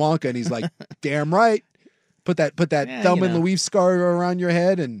psychotic Willy Wonka, and he's like, damn right. Put that Thelma and Louise scar around your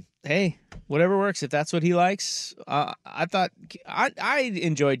head, and hey, whatever works. If that's what he likes, I thought I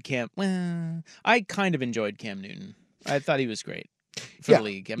enjoyed Cam. Well, I kind of enjoyed Cam Newton. I thought he was great for the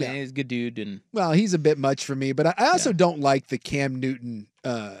league. I mean, he's a good dude, and well, he's a bit much for me. But I also don't like the Cam Newton.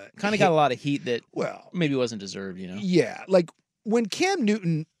 Kind of got a lot of heat that maybe wasn't deserved. Yeah, like when Cam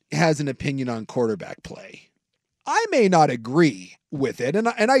Newton has an opinion on quarterback play, I may not agree with it, and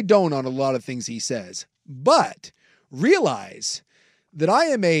I don't on a lot of things he says. But realize that I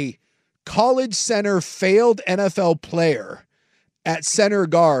am a college center failed NFL player at center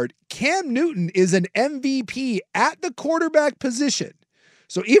guard. Cam Newton is an MVP at the quarterback position.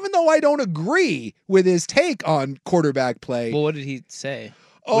 So even though I don't agree with his take on quarterback play. Well, what did he say?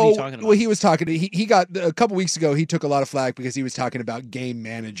 What are you talking about? Well, he was talking to, he got a couple weeks ago, he took a lot of flack because he was talking about game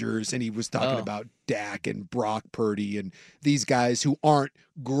managers, and he was talking about Dak and Brock Purdy and these guys who aren't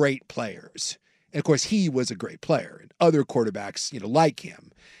great players. And of course, he was a great player, and other quarterbacks, like him.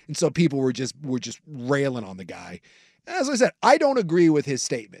 And so people were just railing on the guy. And as I said, I don't agree with his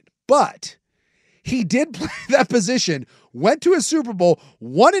statement, but he did play that position, went to a Super Bowl,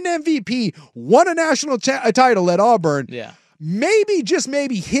 won an MVP, won a national title at Auburn. Yeah. Maybe, just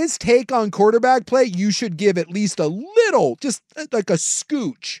maybe, his take on quarterback play, you should give at least a little, just like a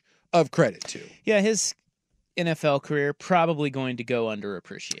scooch of credit to. Yeah, his NFL career probably going to go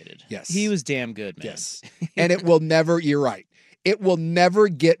underappreciated. Yes. He was damn good, man. Yes. And it will never, you're right. It will never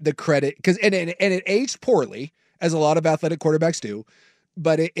get the credit, because and it aged poorly, as a lot of athletic quarterbacks do,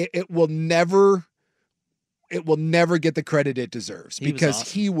 but it will never get the credit it deserves,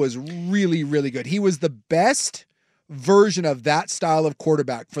 because he was really, really good. He was the best version of that style of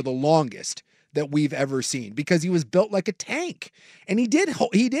quarterback for the longest that we've ever seen, because he was built like a tank, and he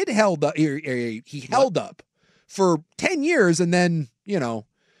held up for 10 years, and then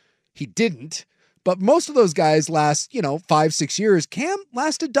he didn't. But most of those guys last 5-6 years. Cam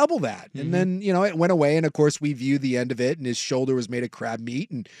lasted double that, and then it went away, and of course we view the end of it, and his shoulder was made of crab meat,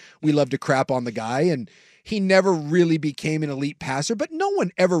 and we love to crap on the guy, and he never really became an elite passer. But no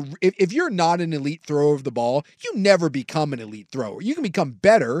one ever, if you're not an elite thrower of the ball, you never become an elite thrower. You can become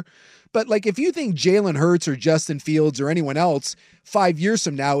better, but like if you think Jalen Hurts or Justin Fields or anyone else 5 years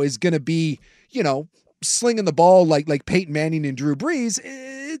from now is going to be, slinging the ball like Peyton Manning and Drew Brees,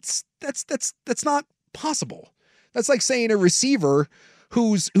 that's not possible. That's like saying a receiver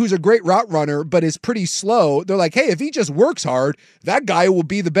who's a great route runner but is pretty slow. They're like, hey, if he just works hard, that guy will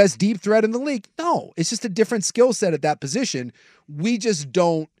be the best deep threat in the league. No, it's just a different skill set at that position. We just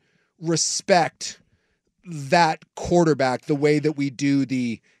don't respect that quarterback the way that we do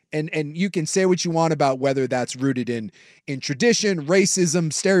and you can say what you want about whether that's rooted in tradition,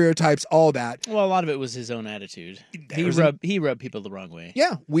 racism, stereotypes, all that. Well, a lot of it was his own attitude. He rubbed people the wrong way.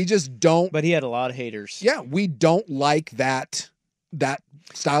 Yeah, we just don't. But he had a lot of haters. Yeah, we don't like that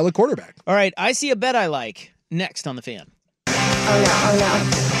style of quarterback. All right, I see a bet I like next on the Fan.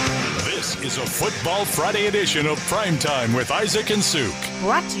 This is a Football Friday edition of Primetime with Isaac and Suk.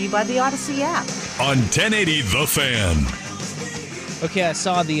 Brought to you by the Odyssey app. On 1080 The Fan. Okay, I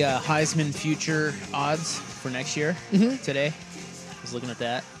saw the Heisman future odds for next year today. I was looking at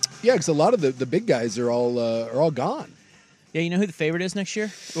that. Yeah, because a lot of the big guys are all gone. Yeah, you know who the favorite is next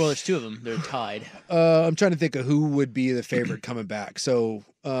year? Well, there's two of them. They're tied. I'm trying to think of who would be the favorite coming back. So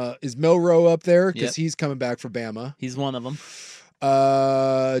is Milroe up there? Because he's coming back for Bama. He's one of them.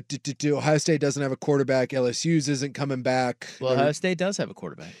 Ohio State doesn't have a quarterback. LSU's isn't coming back. Well, Ohio State does have a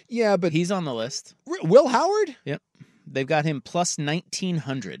quarterback. Yeah, but he's on the list. Will Howard? Yep. They've got him plus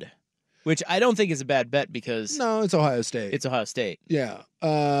 1,900, which I don't think is a bad bet because... No, it's Ohio State. It's Ohio State. Yeah.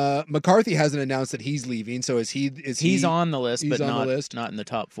 McCarthy hasn't announced that he's leaving, so he's on the list, but not in the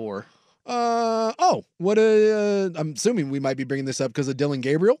top 4. I'm assuming we might be bringing this up because of Dylan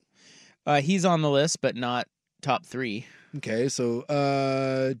Gabriel? He's on the list, but not top 3. Okay, so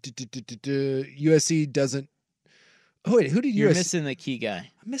USC doesn't... Oh, wait, who did You're USC... missing the key guy.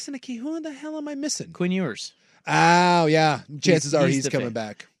 I'm missing a key. Who the hell am I missing? Quinn Ewers. Oh, yeah. Chances are he's coming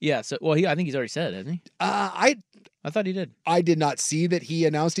back. Yeah, so I think he's already said it, hasn't he? I thought he did. I did not see that he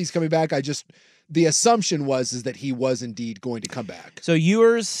announced he's coming back. The assumption was that he was indeed going to come back. So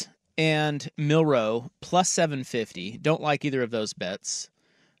Ewers and Milroe plus 750. Don't like either of those bets.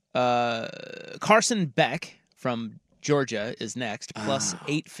 Carson Beck from Georgia is next, plus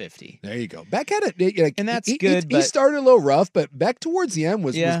 850. There you go. Beck had it, and that's he, good. He started a little rough, but Beck towards the end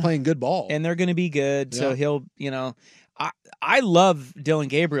was playing good ball. And they're going to be good, so he'll, I love Dylan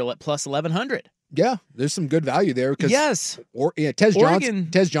Gabriel at plus 1100. Yeah, there's some good value there because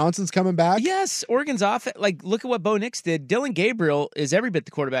Tez Johnson's coming back. Yes, Oregon's off. Like, look at what Bo Nix did. Dylan Gabriel is every bit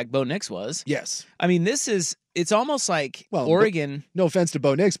the quarterback Bo Nix was. Yes, I mean it's almost like Oregon. No offense to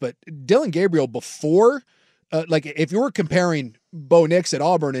Bo Nix, but Dylan Gabriel before. Like if you were comparing Bo Nix at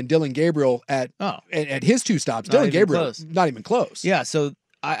Auburn and Dylan Gabriel at his two stops, Dylan Gabriel not even close. Yeah, so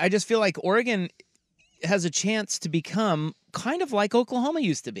I just feel like Oregon has a chance to become kind of like Oklahoma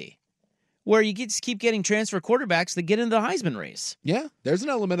used to be, where you just keep getting transfer quarterbacks that get into the Heisman race. Yeah, there's an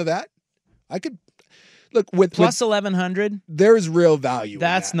element of that. I could look with plus 1100. There's real value.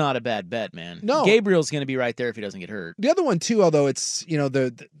 That's not a bad bet, man. No, Gabriel's going to be right there if he doesn't get hurt. The other one too, although it's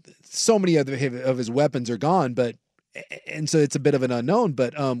the so many of his weapons are gone, and so it's a bit of an unknown.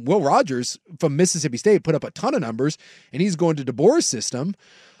 But Will Rogers from Mississippi State put up a ton of numbers, and he's going to DeBoer's system.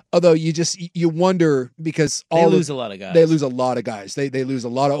 Although you wonder because they lose a lot of guys. They lose a lot of guys. They lose a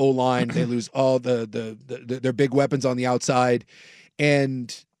lot of O-line. They lose all their big weapons on the outside,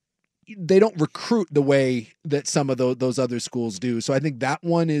 and they don't recruit the way that some of those other schools do. So I think that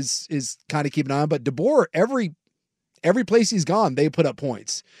one is kind of keeping an eye on. But DeBoer, every place he's gone, they put up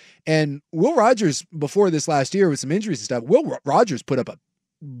points. And Will Rogers, before this last year with some injuries and stuff, Will Rogers put up a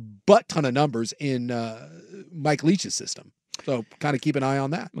butt ton of numbers in Mike Leach's system. So kind of keep an eye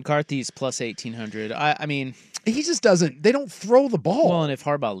on that. McCarthy's plus 1800. I mean, he just doesn't. They don't throw the ball. Well, and if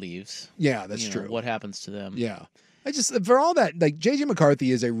Harbaugh leaves, yeah, that's true. What happens to them? Yeah, for all that, like JJ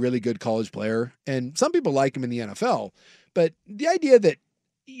McCarthy is a really good college player, and some people like him in the NFL. But the idea that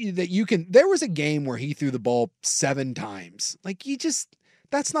you can, there was a game where he threw the ball 7 times. Like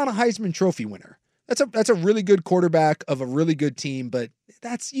that's not a Heisman Trophy winner. That's a really good quarterback of a really good team, but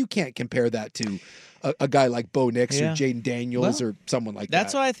you can't compare that to a guy like Bo Nix or Jaden Daniels or someone like that.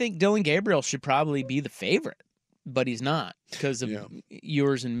 That's why I think Dylan Gabriel should probably be the favorite, but he's not because of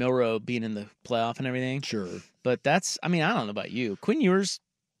Ewers and Milroe being in the playoff and everything. Sure. But I don't know about you. Quinn Ewers.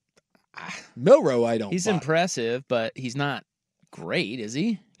 Milroe, I don't. He's impressive, but he's not great, is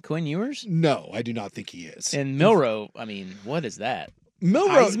he? Quinn Ewers? No, I do not think he is. And Milroe, I mean, what is that?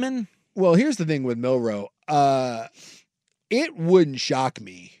 Milroe. Heisman? Well, here's the thing with Milroe. It wouldn't shock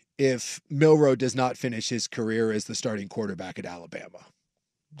me if Milroe does not finish his career as the starting quarterback at Alabama.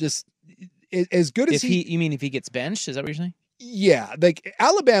 Just as good as you mean if he gets benched? Is that what you're saying? Yeah, like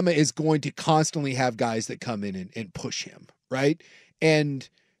Alabama is going to constantly have guys that come in and push him, right? And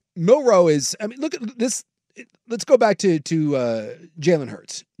Milroe is. I mean, look at this. Let's go back to Jalen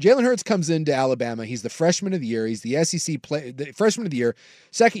Hurts. Jalen Hurts comes into Alabama. He's the freshman of the year. He's the SEC the freshman of the year.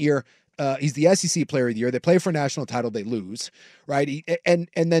 Second year, he's the SEC player of the year. They play for a national title. They lose, right? And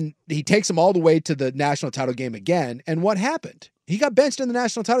then he takes them all the way to the national title game again. And what happened? He got benched in the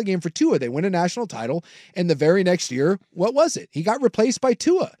national title game for Tua. They win a national title. And the very next year, what was it? He got replaced by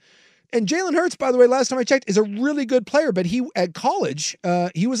Tua. And Jalen Hurts, by the way, last time I checked, is a really good player, but at college,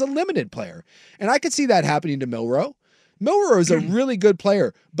 he was a limited player. And I could see that happening to Milroe. Milroe is a really good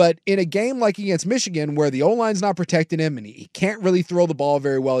player, but in a game like against Michigan where the O-line's not protecting him and he can't really throw the ball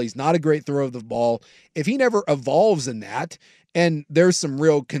very well, he's not a great thrower of the ball. If he never evolves in that, and there's some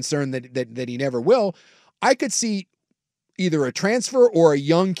real concern that he never will, I could see either a transfer or a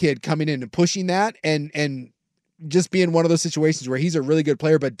young kid coming in and pushing that and just being one of those situations where he's a really good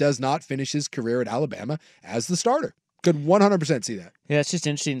player but does not finish his career at Alabama as the starter. Could 100% see that. Yeah, it's just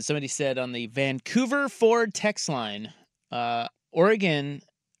interesting. Somebody said on the Vancouver Ford text line, Oregon,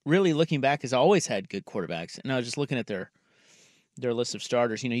 really looking back, has always had good quarterbacks. And I was just looking at their list of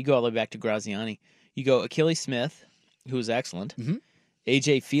starters. You go all the way back to Graziani. You go Achilles Smith, who was excellent,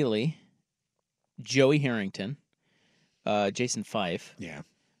 A.J. Feely, Joey Harrington, Jason Fife,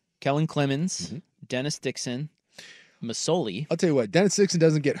 Kellen Clemens, Dennis Dixon, Masoli. I'll tell you what, Dennis Dixon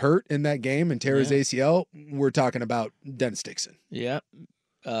doesn't get hurt in that game and tear his ACL. We're talking about Dennis Dixon. Yeah.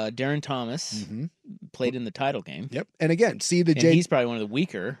 Darren Thomas played in the title game. Yep. And again, see he's probably one of the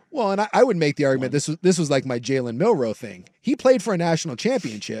weaker. Well, and I would make the argument this was like my Jalen Milroe thing. He played for a national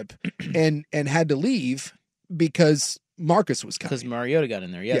championship and had to leave because Marcus was coming. Because Mariota got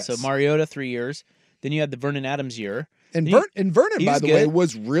in there. Yeah. Yes. So Mariota 3 years. Then you had the Vernon Adams year. And Vernon, by the way,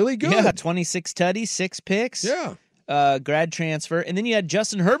 was really good. Yeah, 26 tutties, 6 picks. Yeah. grad transfer, and then you had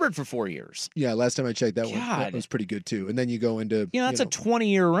Justin Herbert for 4 years. Yeah, last time I checked, that was pretty good too. And then you go into that's a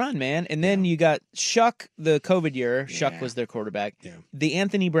 20-year run, man. And then you got Shuck the COVID year. Shuck was their quarterback. Yeah. The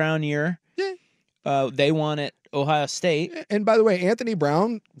Anthony Brown year. Yeah. They won at Ohio State. And by the way, Anthony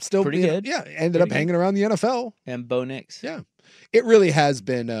Brown still pretty good. Yeah, ended up hanging around the NFL. And Bo Nix. Yeah, it really has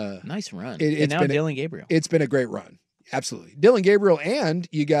been a nice run. And now Dylan Gabriel. It's been a great run. Absolutely, Dylan Gabriel, and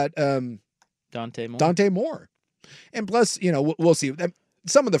you got Dante Moore. And plus, we'll see.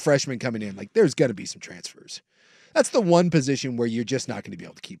 Some of the freshmen coming in, like, there's going to be some transfers. That's the one position where you're just not going to be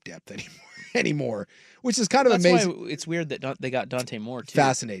able to keep depth anymore, which is kind of amazing. That's why it's weird that they got Dante Moore, too.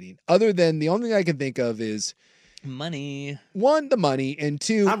 Fascinating. Other than the only thing I can think of is money. One, the money, and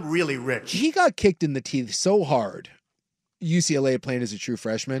two, I'm really rich. He got kicked in the teeth so hard, UCLA playing as a true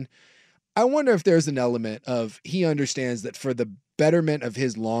freshman. I wonder if there's an element of he understands that for the betterment of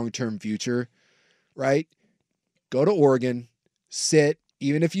his long-term future, right? Go to Oregon, sit,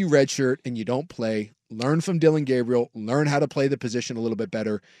 even if you redshirt and you don't play, learn from Dylan Gabriel, learn how to play the position a little bit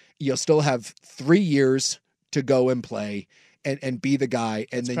better. You'll still have 3 years to go and play and be the guy.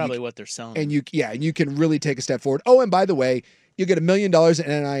 And that's probably what they're selling. And you can really take a step forward. Oh, and by the way, you get $1 million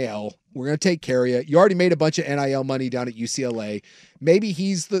in NIL. We're going to take care of you. You already made a bunch of NIL money down at UCLA. Maybe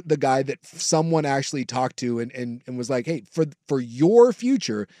he's the guy that someone actually talked to and was like, hey, for your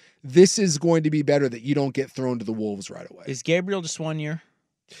future, this is going to be better that you don't get thrown to the wolves right away. Is Gabriel just 1 year?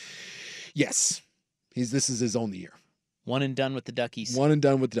 Yes. This is his only year. One and done with the Duckies. One and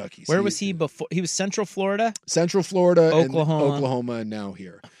done with the Duckies. Where was he before? He was Central Florida? Central Florida, Oklahoma, and now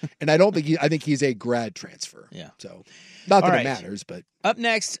here. And I think he's a grad transfer. Yeah. So not that it matters, but. Up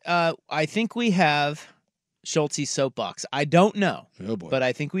next, I think we have Schultz's soapbox. I don't know. Oh boy. But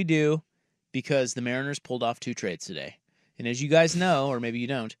I think we do because the Mariners pulled off 2 trades today. And as you guys know, or maybe you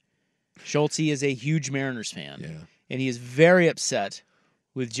don't, Schultz is a huge Mariners fan. Yeah. And he is very upset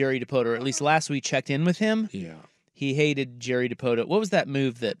with Jerry Dipoto, or at least last we checked in with him. Yeah. He hated Jerry Dipoto. What was the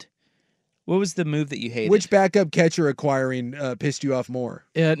move that you hated? Which backup catcher acquiring pissed you off more?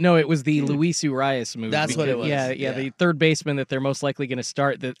 No, it was the Luis Urias move. That's what it was. Yeah, the third baseman that they're most likely going to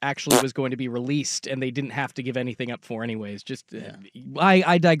start that actually was going to be released, and they didn't have to give anything up for anyways. Just,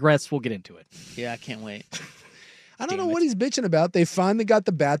 I digress. We'll get into it. Yeah, I can't wait. I don't know what he's bitching about. They finally got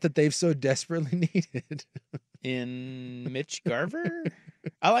the bat that they've so desperately needed. In Mitch Garver?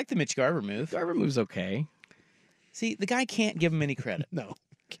 I like the Mitch Garver move. Garver move's okay. See, the guy can't give him any credit. No,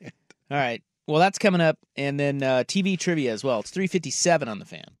 can't. All right. Well, that's coming up. And then TV trivia as well. It's 3:57 on the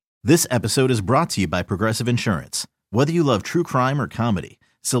Fan. This episode is brought to you by Progressive Insurance. Whether you love true crime or comedy,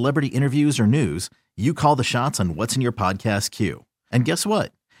 celebrity interviews or news, you call the shots on what's in your podcast queue. And guess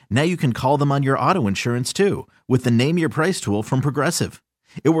what? Now you can call them on your auto insurance too with the Name Your Price tool from Progressive.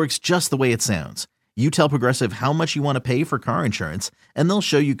 It works just the way it sounds. You tell Progressive how much you want to pay for car insurance, and they'll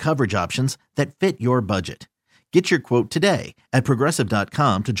show you coverage options that fit your budget. Get your quote today at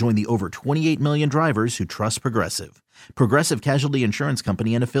Progressive.com to join the over 28 million drivers who trust Progressive. Progressive Casualty Insurance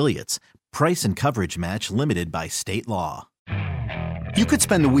Company and Affiliates. Price and coverage match limited by state law. You could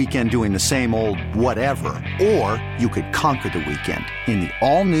spend the weekend doing the same old whatever, or you could conquer the weekend in the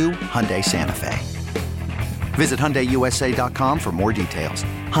all-new Hyundai Santa Fe. Visit HyundaiUSA.com for more details.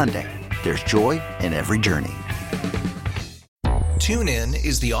 Hyundai, there's joy in every journey. TuneIn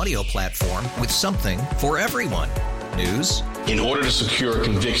is the audio platform with something for everyone. News. In order to secure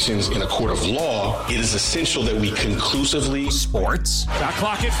convictions in a court of law, it is essential that we conclusively. Sports. Shot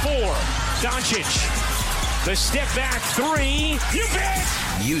clock at 4. Doncic. The step back 3. You bet.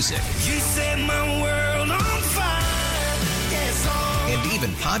 Music. You set my world on fire. Yes, and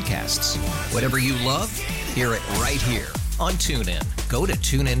even podcasts. Whatever you love, hear it right here on TuneIn. Go to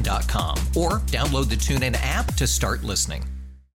TuneIn.com or download the TuneIn app to start listening.